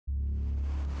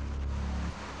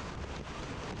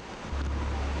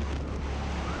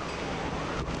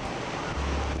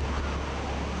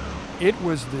It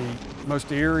was the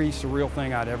most eerie, surreal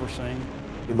thing I'd ever seen.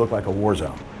 It looked like a war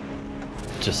zone.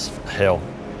 Just hell.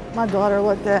 My daughter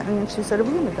looked at me and she said, "Are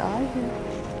we gonna die here?"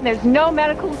 There's no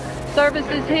medical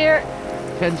services here.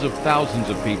 Tens of thousands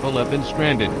of people have been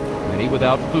stranded, many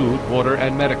without food, water,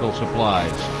 and medical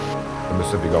supplies. The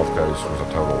Mississippi Gulf Coast was a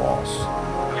total loss. The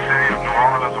city of New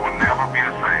Orleans will never be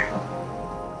the same.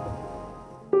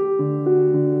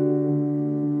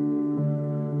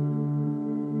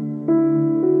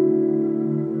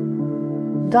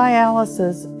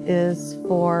 Dialysis is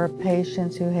for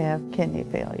patients who have kidney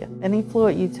failure. Any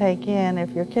fluid you take in,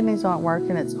 if your kidneys aren't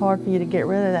working, it's hard for you to get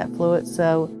rid of that fluid,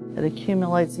 so it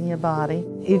accumulates in your body.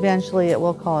 Eventually, it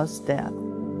will cause death.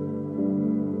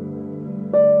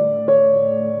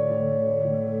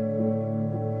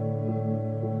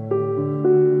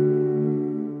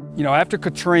 You know, after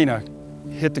Katrina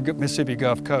hit the Mississippi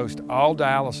Gulf Coast, all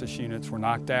dialysis units were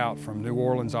knocked out from New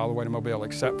Orleans all the way to Mobile,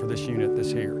 except for this unit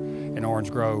that's here in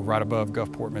Orange Grove, right above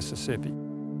Gulfport, Mississippi.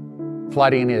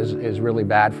 Flooding is really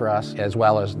bad for us, as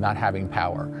well as not having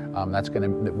power.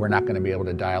 We're not going to be able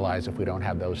to dialyze if we don't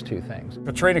have those two things.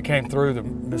 Katrina came through the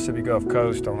Mississippi Gulf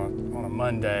Coast on a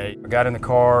Monday. I got in the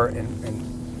car and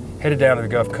headed down to the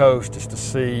Gulf Coast just to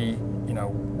see, you know,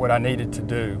 what I needed to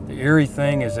do. The eerie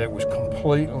thing is it was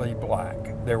completely black.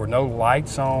 There were no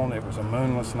lights on, it was a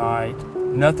moonless night.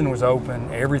 Nothing was open,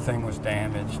 everything was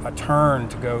damaged. I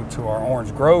turned to go to our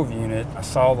Orange Grove unit. I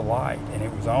saw the light and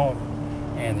it was on.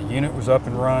 And the unit was up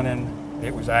and running.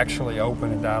 It was actually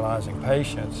open and dialyzing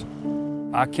patients.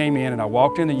 I came in and I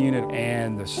walked in the unit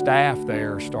and the staff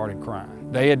there started crying.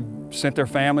 They had sent their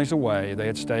families away. They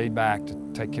had stayed back to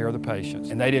take care of the patients.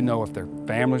 And they didn't know if their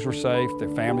families were safe. Their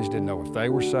families didn't know if they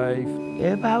were safe.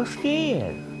 Everybody was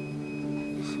scared.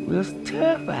 We was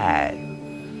terrified.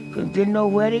 We didn't know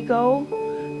where to go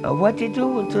or what to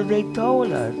do until they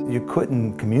told us. You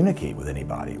couldn't communicate with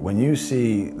anybody. When you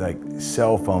see like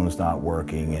cell phones not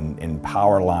working and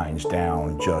power lines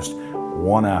down, just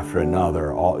one after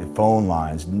another, all phone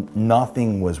lines,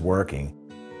 nothing was working.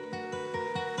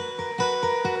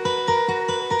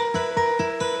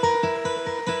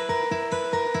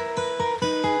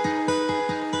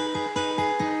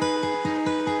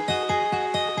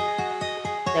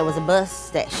 There was a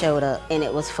bus that showed up and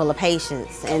it was full of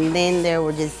patients, and then there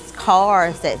were just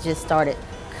cars that just started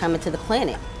coming to the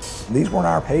clinic. These weren't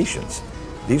our patients.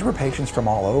 These were patients from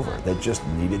all over that just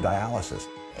needed dialysis.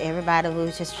 Everybody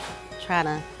was just trying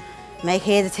to make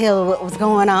heads or tails of what was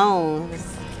going on. It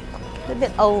was a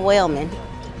bit overwhelming.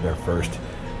 Their first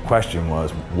question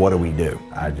was, what do we do?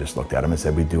 I just looked at them and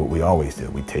said, we do what we always do.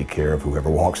 We take care of whoever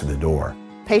walks in the door.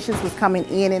 Patients was coming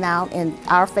in and out, and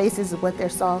our faces is what they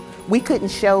saw. We couldn't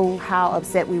show how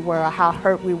upset we were or how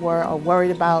hurt we were or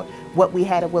worried about what we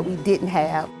had or what we didn't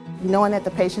have. Knowing that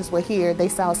the patients were here, they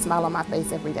saw a smile on my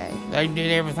face every day. They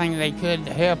did everything they could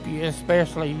to help you,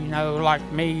 especially, you know, like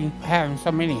me, having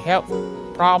so many health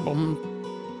problems.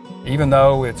 Even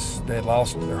though they had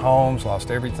lost their homes, lost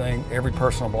everything, every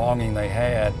personal belonging they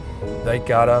had, they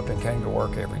got up and came to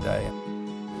work every day.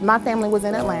 My family was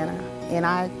in Atlanta, and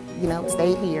I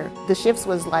stayed here. The shifts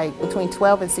was like between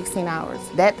 12 and 16 hours.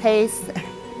 That pace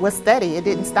was steady, it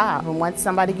didn't stop. And once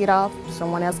somebody get off,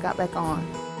 someone else got back on.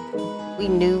 We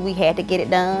knew we had to get it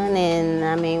done, and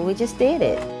I mean, we just did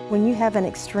it. When you have an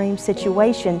extreme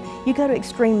situation, you go to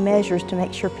extreme measures to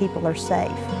make sure people are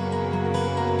safe.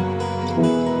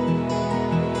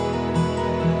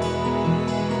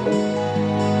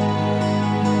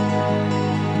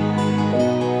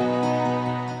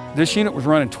 This unit was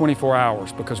running 24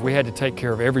 hours because we had to take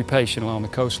care of every patient along the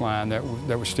coastline that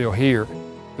was still here.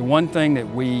 The one thing that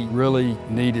we really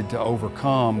needed to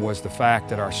overcome was the fact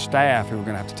that our staff, who were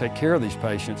going to have to take care of these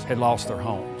patients, had lost their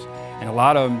homes. And a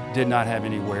lot of them did not have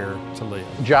anywhere to live.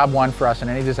 Job one for us in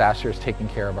any disaster is taking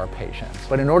care of our patients.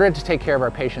 But in order to take care of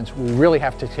our patients, we really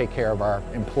have to take care of our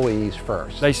employees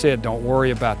first. They said, don't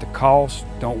worry about the cost,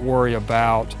 don't worry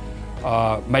about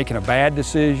making a bad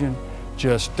decision,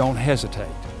 just don't hesitate.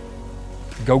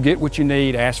 Go get what you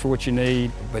need, ask for what you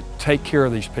need, but take care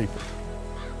of these people.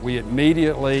 We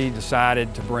immediately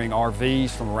decided to bring RVs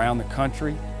from around the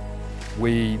country.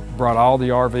 We brought all the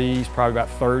RVs, probably about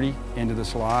 30, into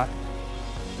this lot.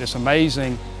 It's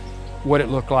amazing what it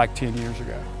looked like 10 years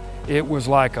ago. It was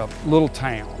like a little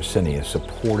town. Fresenius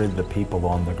supported the people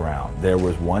on the ground. There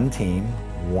was one team,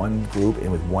 one group,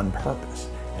 and with one purpose.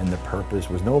 And the purpose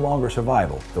was no longer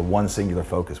survival. The one singular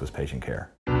focus was patient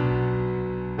care.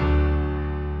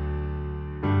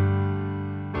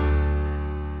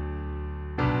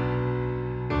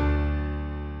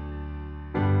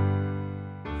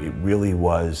 It really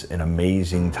was an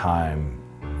amazing time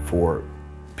for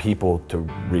people to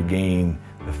regain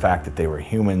the fact that they were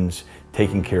humans,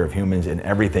 taking care of humans, and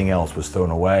everything else was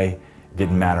thrown away. It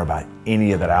didn't matter about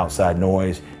any of that outside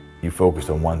noise. You focused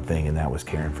on one thing, and that was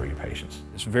caring for your patients.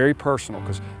 It's very personal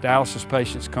because dialysis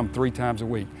patients come 3 times a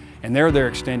week, and they're their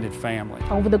extended family.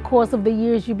 Over the course of the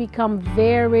years, you become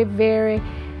very, very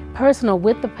personal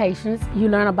with the patients. You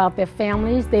learn about their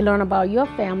families, they learn about your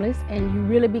families, and you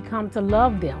really become to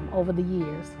love them over the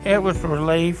years. It was a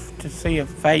relief to see a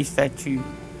face that you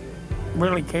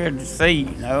really cared to see,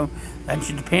 you know, that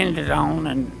you depended on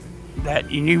and that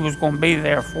you knew was going to be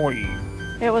there for you.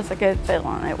 It was a good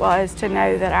feeling. It was to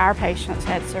know that our patients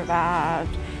had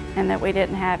survived and that we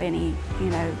didn't have any, you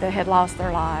know, that had lost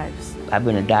their lives. I've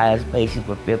been a dialysis patient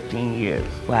for 15 years.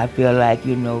 Well, I feel like,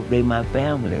 you know, they my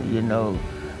family, you know,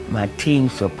 my team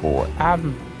support.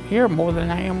 I'm here more than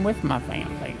I am with my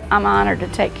family. I'm honored to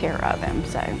take care of him,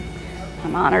 so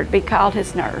I'm honored to be called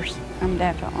his nurse. I'm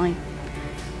definitely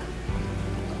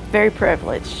very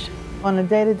privileged. On a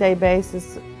day-to-day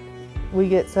basis, we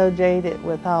get so jaded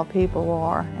with how people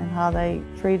are and how they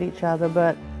treat each other,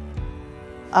 but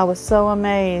I was so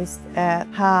amazed at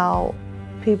how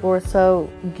people were so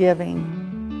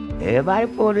giving. Everybody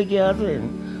pulled together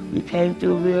and we came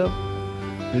through real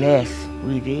blessed.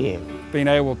 We did. Being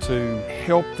able to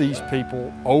help these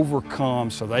people overcome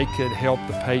so they could help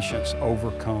the patients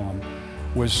overcome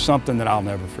was something that I'll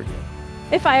never forget.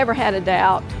 If I ever had a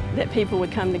doubt that people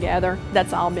would come together,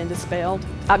 that's all been dispelled.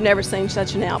 I've never seen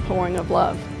such an outpouring of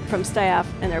love from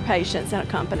staff and their patients in a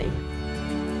company.